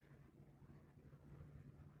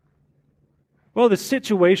Well, the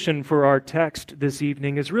situation for our text this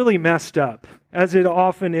evening is really messed up, as it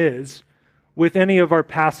often is with any of our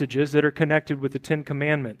passages that are connected with the Ten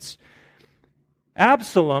Commandments.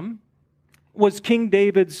 Absalom was King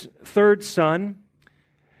David's third son,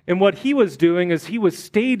 and what he was doing is he was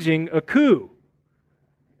staging a coup,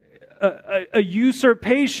 a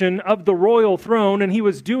usurpation of the royal throne, and he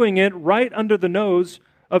was doing it right under the nose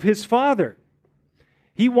of his father.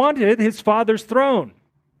 He wanted his father's throne,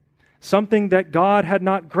 something that God had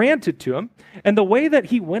not granted to him, and the way that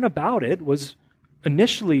he went about it was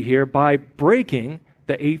initially here by breaking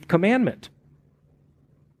the eighth commandment.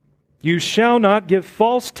 You shall not give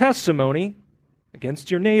false testimony against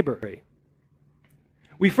your neighbor.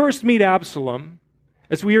 We first meet Absalom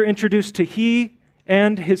as we are introduced to he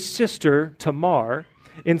and his sister Tamar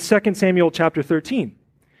in 2 Samuel chapter 13.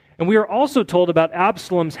 And we are also told about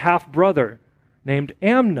Absalom's half-brother named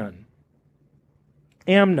Amnon.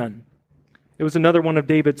 Amnon. It was another one of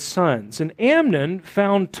David's sons. And Amnon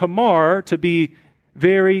found Tamar to be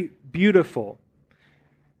very beautiful.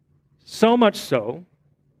 So much so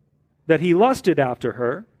that he lusted after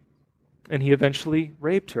her and he eventually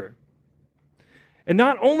raped her. And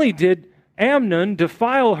not only did Amnon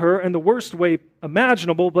defile her in the worst way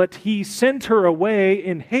imaginable, but he sent her away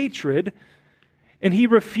in hatred, and he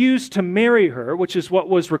refused to marry her, which is what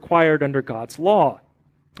was required under God's law,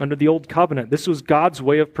 under the Old Covenant. This was God's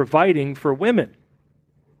way of providing for women.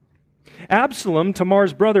 Absalom,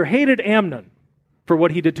 Tamar's brother, hated Amnon for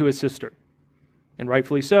what he did to his sister, and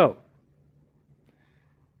rightfully so.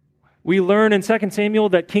 We learn in 2 Samuel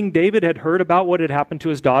that King David had heard about what had happened to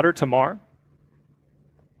his daughter Tamar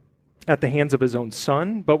at the hands of his own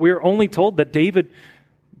son, but we are only told that David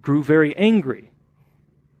grew very angry.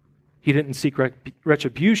 He didn't seek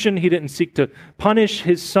retribution. He didn't seek to punish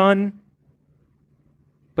his son,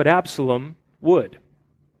 but Absalom would.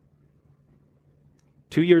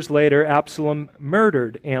 2 years later, Absalom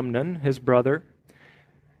murdered Amnon, his brother,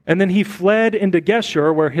 and then he fled into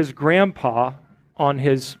Geshur, where his grandpa on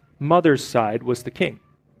his mother's side was the king.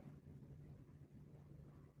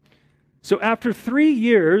 So after 3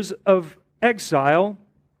 years of exile,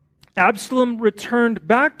 Absalom returned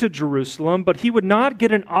back to Jerusalem, but he would not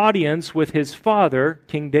get an audience with his father,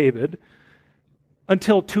 King David,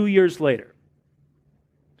 until 2 years later.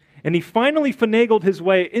 And he finally finagled his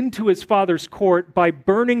way into his father's court by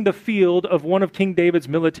burning the field of one of King David's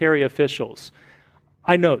military officials.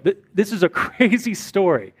 I know, this is a crazy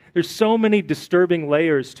story. There's so many disturbing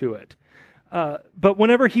layers to it. But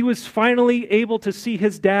whenever he was finally able to see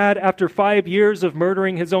his dad after 5 years of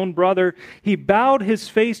murdering his own brother, he bowed his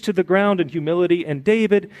face to the ground in humility, and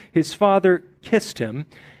David, his father, kissed him,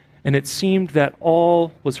 and it seemed that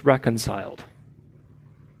all was reconciled.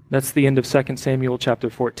 That's the end of 2 Samuel chapter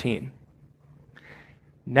 14.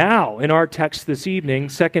 Now, in our text this evening,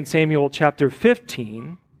 2 Samuel chapter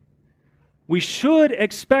 15, we should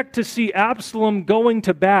expect to see Absalom going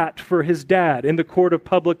to bat for his dad in the court of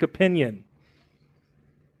public opinion.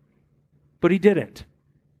 But he didn't.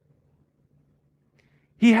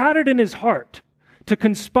 He had it in his heart to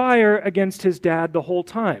conspire against his dad the whole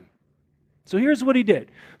time. So here's what he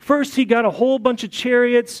did. First, he got a whole bunch of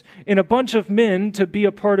chariots and a bunch of men to be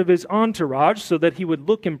a part of his entourage so that he would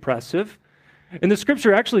look impressive. And the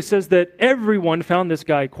scripture actually says that everyone found this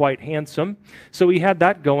guy quite handsome. So he had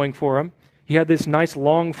that going for him. He had this nice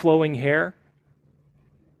long flowing hair.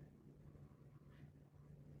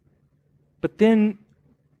 But then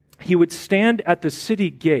he would stand at the city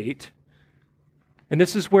gate, and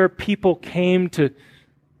this is where people came to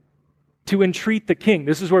entreat the king.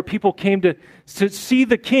 This is where people came to see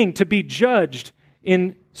the king, to be judged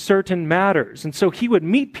in certain matters. And so he would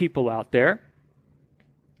meet people out there.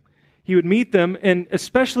 He would meet them, and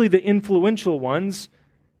especially the influential ones,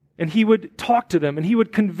 and he would talk to them, and he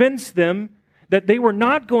would convince them that they were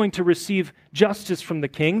not going to receive justice from the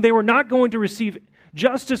king. They were not going to receive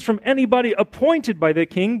justice from anybody appointed by the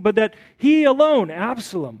king, but that he alone,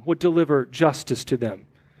 Absalom, would deliver justice to them.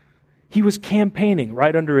 He was campaigning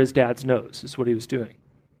right under his dad's nose, is what he was doing.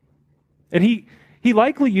 And he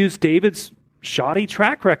likely used David's shoddy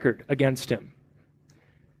track record against him.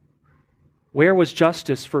 Where was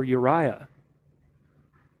justice for Uriah?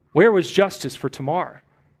 Where was justice for Tamar?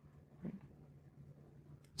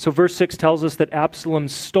 So verse 6 tells us that Absalom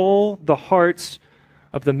stole the hearts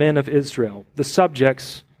of the men of Israel, the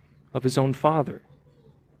subjects of his own father.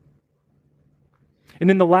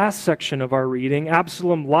 And in the last section of our reading,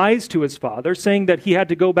 Absalom lies to his father, saying that he had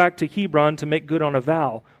to go back to Hebron to make good on a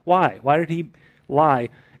vow. Why? Why did he lie?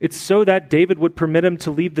 It's so that David would permit him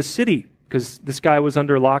to leave the city, because this guy was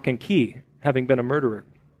under lock and key, having been a murderer.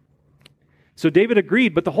 So David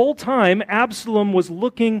agreed, but the whole time Absalom was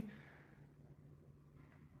working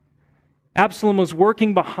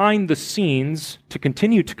behind the scenes to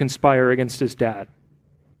continue to conspire against his dad.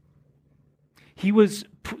 He was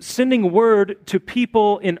sending word to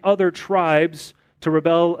people in other tribes to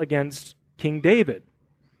rebel against King David.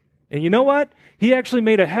 And you know what? He actually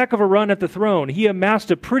made a heck of a run at the throne. He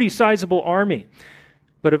amassed a pretty sizable army.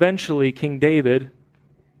 But eventually, King David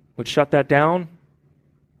would shut that down.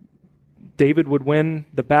 David would win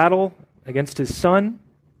the battle against his son.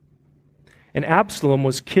 And Absalom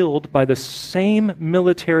was killed by the same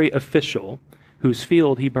military official whose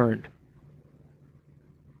field he burned.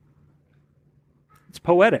 It's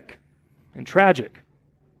poetic and tragic.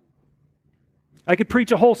 I could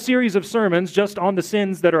preach a whole series of sermons just on the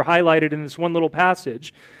sins that are highlighted in this one little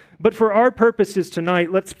passage. But for our purposes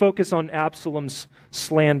tonight, let's focus on Absalom's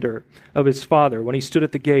slander of his father when he stood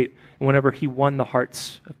at the gate and whenever he won the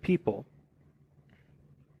hearts of people.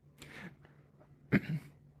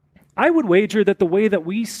 I would wager that the way that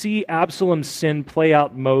we see Absalom's sin play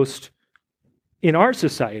out most in our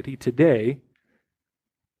society today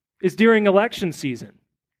is during election season.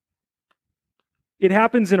 It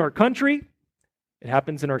happens in our country, it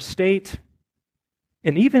happens in our state,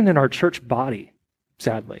 and even in our church body,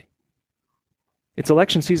 sadly. It's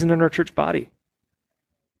election season in our church body.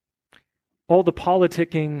 All the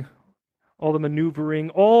politicking, all the maneuvering,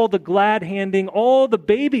 all the glad-handing, all the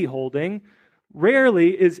baby-holding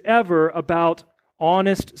rarely is ever about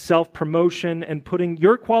honest self-promotion and putting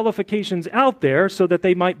your qualifications out there so that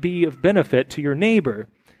they might be of benefit to your neighbor.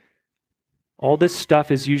 All this stuff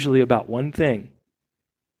is usually about one thing: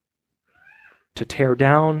 to tear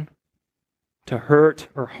down, to hurt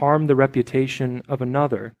or harm the reputation of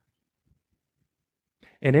another.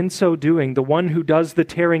 And in so doing, the one who does the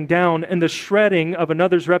tearing down and the shredding of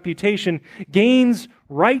another's reputation gains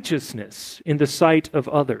righteousness in the sight of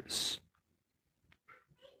others.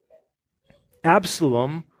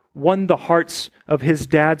 Absalom won the hearts of his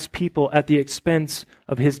dad's people at the expense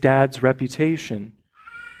of his dad's reputation.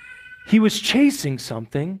 He was chasing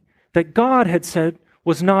something that God had said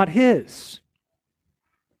was not his.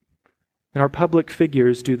 And our public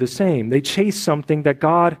figures do the same. They chase something that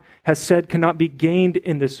God has said cannot be gained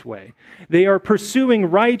in this way. They are pursuing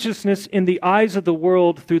righteousness in the eyes of the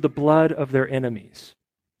world through the blood of their enemies.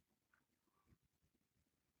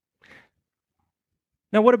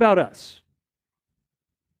 Now, what about us?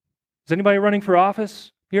 Is anybody running for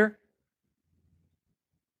office here?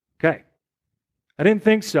 Okay. I didn't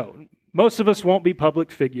think so. Most of us won't be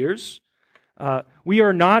public figures. We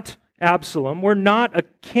are not Absalom. We're not a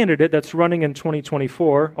candidate that's running in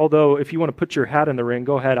 2024, although if you want to put your hat in the ring,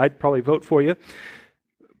 go ahead. I'd probably vote for you.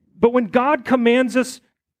 But when God commands us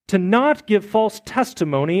to not give false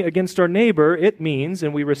testimony against our neighbor, it means,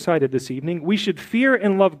 and we recited this evening, we should fear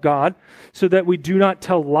and love God so that we do not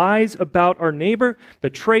tell lies about our neighbor,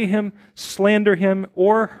 betray him, slander him,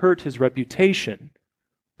 or hurt his reputation,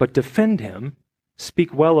 but defend him,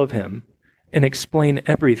 speak well of him, and explain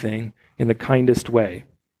everything in the kindest way.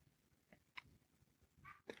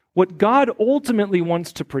 What God ultimately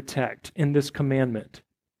wants to protect in this commandment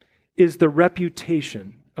is the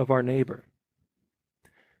reputation of our neighbor.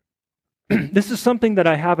 This is something that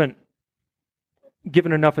I haven't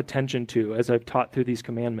given enough attention to as I've taught through these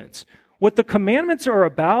commandments. What the commandments are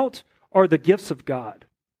about are the gifts of God.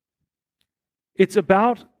 It's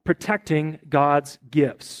about protecting God's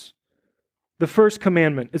gifts. The first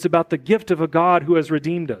commandment is about the gift of a God who has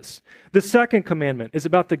redeemed us. The second commandment is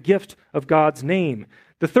about the gift of God's name.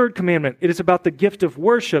 The third commandment, it is about the gift of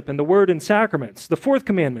worship and the word and sacraments. The fourth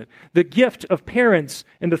commandment, the gift of parents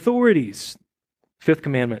and authorities. Fifth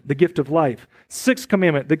commandment, the gift of life. Sixth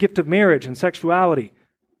commandment, the gift of marriage and sexuality.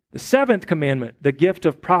 The seventh commandment, the gift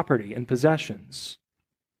of property and possessions.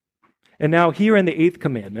 And now here in the eighth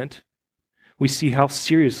commandment, we see how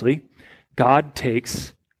seriously God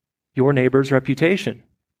takes your neighbor's reputation.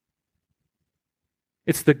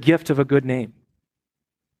 It's the gift of a good name.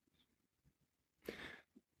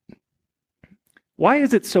 Why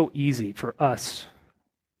is it so easy for us,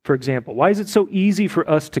 for example, why is it so easy for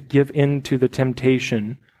us to give in to the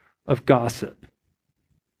temptation of gossip?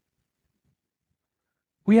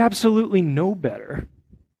 We absolutely know better,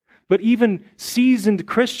 but even seasoned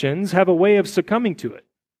Christians have a way of succumbing to it.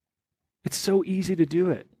 It's so easy to do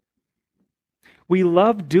it. We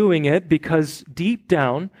love doing it because deep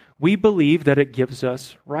down we believe that it gives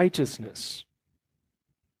us righteousness.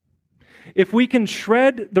 If we can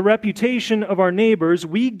shred the reputation of our neighbors,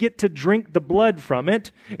 we get to drink the blood from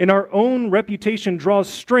it, and our own reputation draws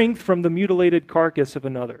strength from the mutilated carcass of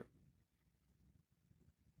another.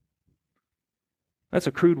 That's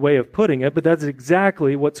a crude way of putting it, but that's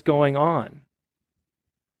exactly what's going on.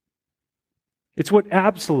 It's what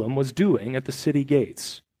Absalom was doing at the city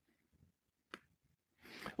gates.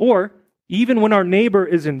 Or, even when our neighbor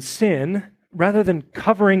is in sin, rather than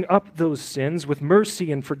covering up those sins with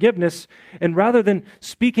mercy and forgiveness, and rather than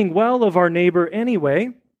speaking well of our neighbor anyway,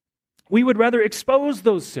 we would rather expose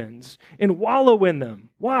those sins and wallow in them.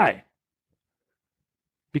 Why?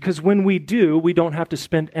 Because when we do, we don't have to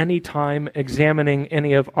spend any time examining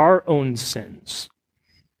any of our own sins.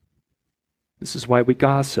 This is why we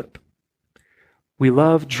gossip. We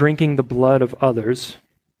love drinking the blood of others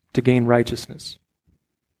to gain righteousness.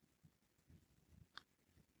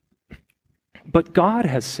 But God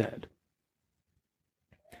has said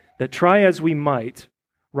that try as we might,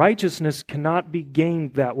 righteousness cannot be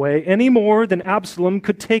gained that way any more than Absalom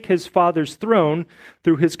could take his father's throne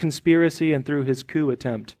through his conspiracy and through his coup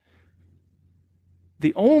attempt.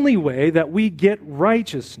 The only way that we get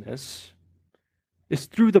righteousness is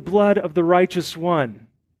through the blood of the righteous one,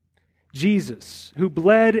 Jesus, who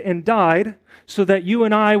bled and died so that you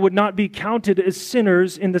and I would not be counted as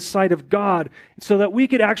sinners in the sight of God, so that we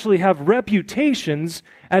could actually have reputations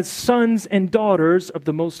as sons and daughters of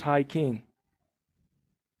the Most High King.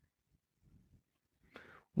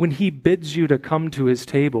 When he bids you to come to his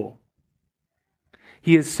table,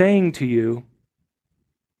 he is saying to you,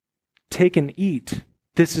 take and eat.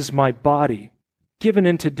 This is my body, given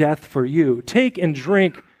into death for you. Take and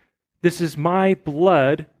drink. This is my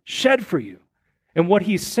blood shed for you. And what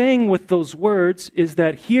he's saying with those words is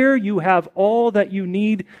that here you have all that you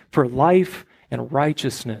need for life and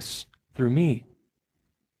righteousness through me.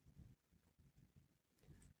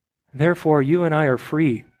 Therefore, you and I are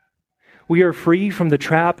free. We are free from the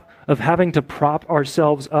trap of having to prop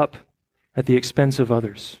ourselves up at the expense of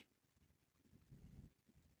others.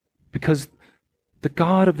 Because the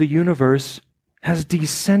God of the universe has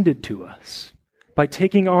descended to us by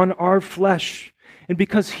taking on our flesh. And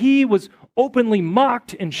because he was openly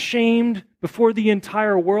mocked and shamed before the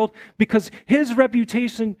entire world, because his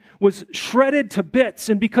reputation was shredded to bits,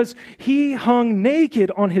 and because he hung naked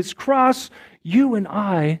on his cross, you and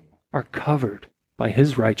I are covered by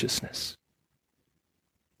his righteousness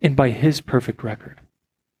and by his perfect record.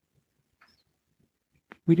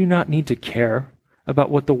 We do not need to care about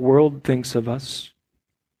what the world thinks of us.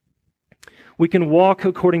 We can walk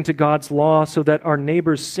according to God's law so that our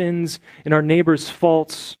neighbor's sins and our neighbor's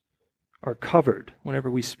faults are covered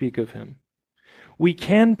whenever we speak of him. We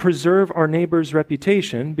can preserve our neighbor's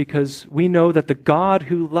reputation because we know that the God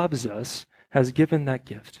who loves us has given that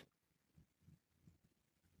gift.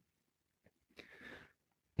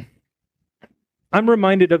 I'm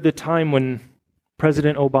reminded of the time when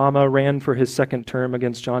President Obama ran for his second term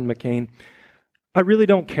against John McCain. I really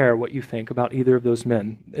don't care what you think about either of those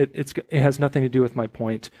men. It has nothing to do with my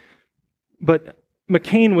point. But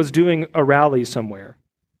McCain was doing a rally somewhere,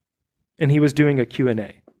 and he was doing a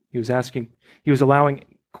Q&A. He was allowing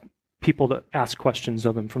people to ask questions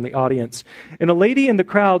of him from the audience. And a lady in the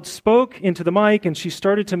crowd spoke into the mic, and she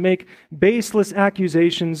started to make baseless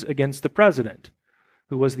accusations against the president,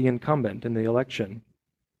 who was the incumbent in the election.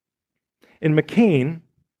 And McCain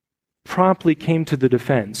promptly came to the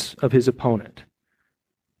defense of his opponent.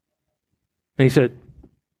 And he said,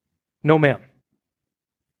 "No, ma'am.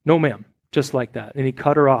 No, ma'am." Just like that. And he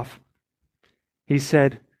cut her off. He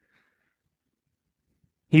said,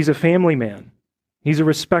 "He's a family man. He's a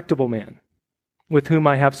respectable man with whom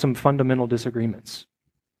I have some fundamental disagreements."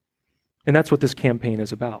 And that's what this campaign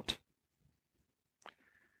is about.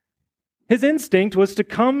 His instinct was to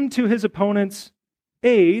come to his opponent's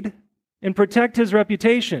aid and protect his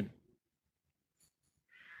reputation.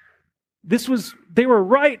 They were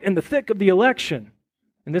right in the thick of the election,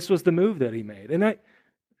 and this was the move that he made. And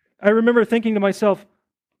I remember thinking to myself,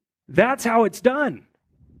 that's how it's done.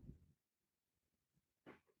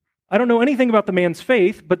 I don't know anything about the man's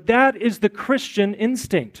faith, but that is the Christian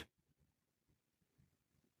instinct.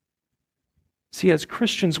 See, as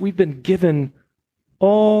Christians, we've been given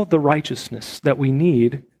all the righteousness that we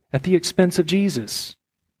need at the expense of Jesus.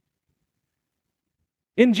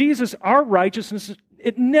 In Jesus, our righteousness,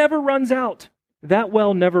 it never runs out. That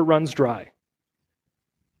well never runs dry.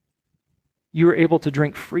 You are able to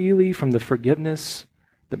drink freely from the forgiveness,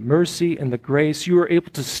 the mercy, and the grace. You are able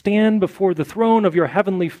to stand before the throne of your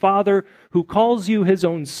heavenly Father, who calls you his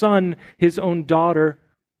own son, his own daughter,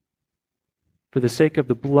 for the sake of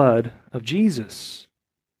the blood of Jesus.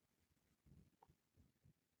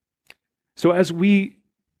 So as we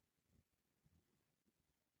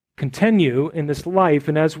continue in this life,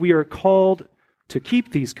 and as we are called to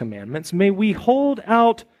keep these commandments, may we hold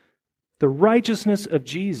out the righteousness of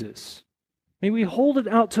Jesus May we hold it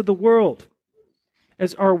out to the world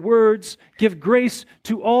as our words give grace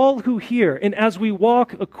to all who hear and as we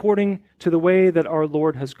walk according to the way that our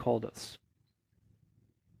Lord has called us.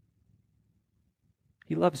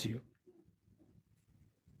 He loves you.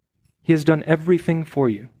 He has done everything for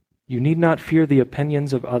you. You need not fear the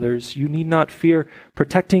opinions of others. You need not fear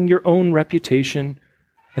protecting your own reputation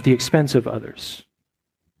at the expense of others.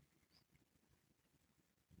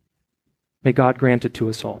 May God grant it to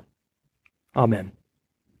us all. Amen.